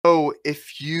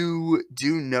if you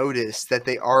do notice that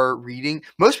they are reading,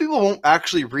 most people won't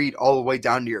actually read all the way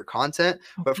down to your content,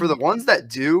 but for the ones that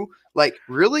do, like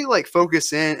really like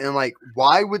focus in and like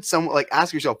why would someone like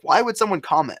ask yourself, why would someone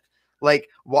comment? Like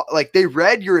what, like they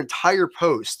read your entire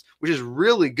post, which is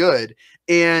really good,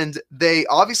 and they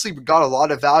obviously got a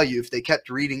lot of value if they kept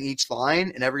reading each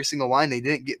line and every single line. They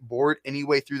didn't get bored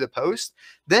anyway through the post.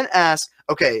 Then ask,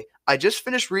 okay, I just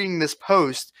finished reading this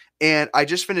post and I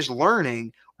just finished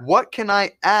learning. What can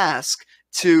I ask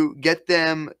to get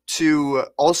them to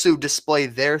also display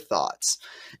their thoughts?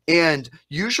 And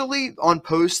usually on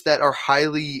posts that are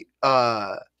highly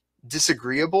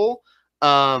disagreeable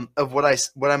of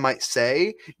what I might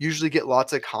say, usually get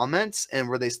lots of comments and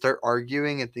where they start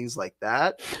arguing and things like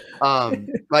that.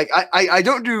 Like I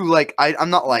don't do like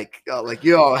I'm not like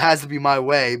yo, it has to be my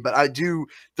way, but I do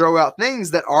throw out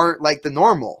things that aren't like the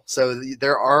normal. So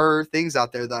there are things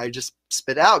out there that I just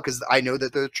spit out because I know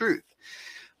that they're the truth.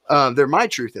 They're my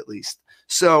truth at least.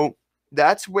 So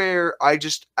that's where I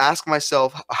just ask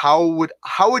myself, how would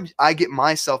I get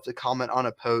myself to comment on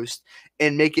a post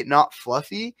and make it not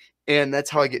fluffy? And that's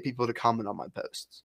how I get people to comment on my posts.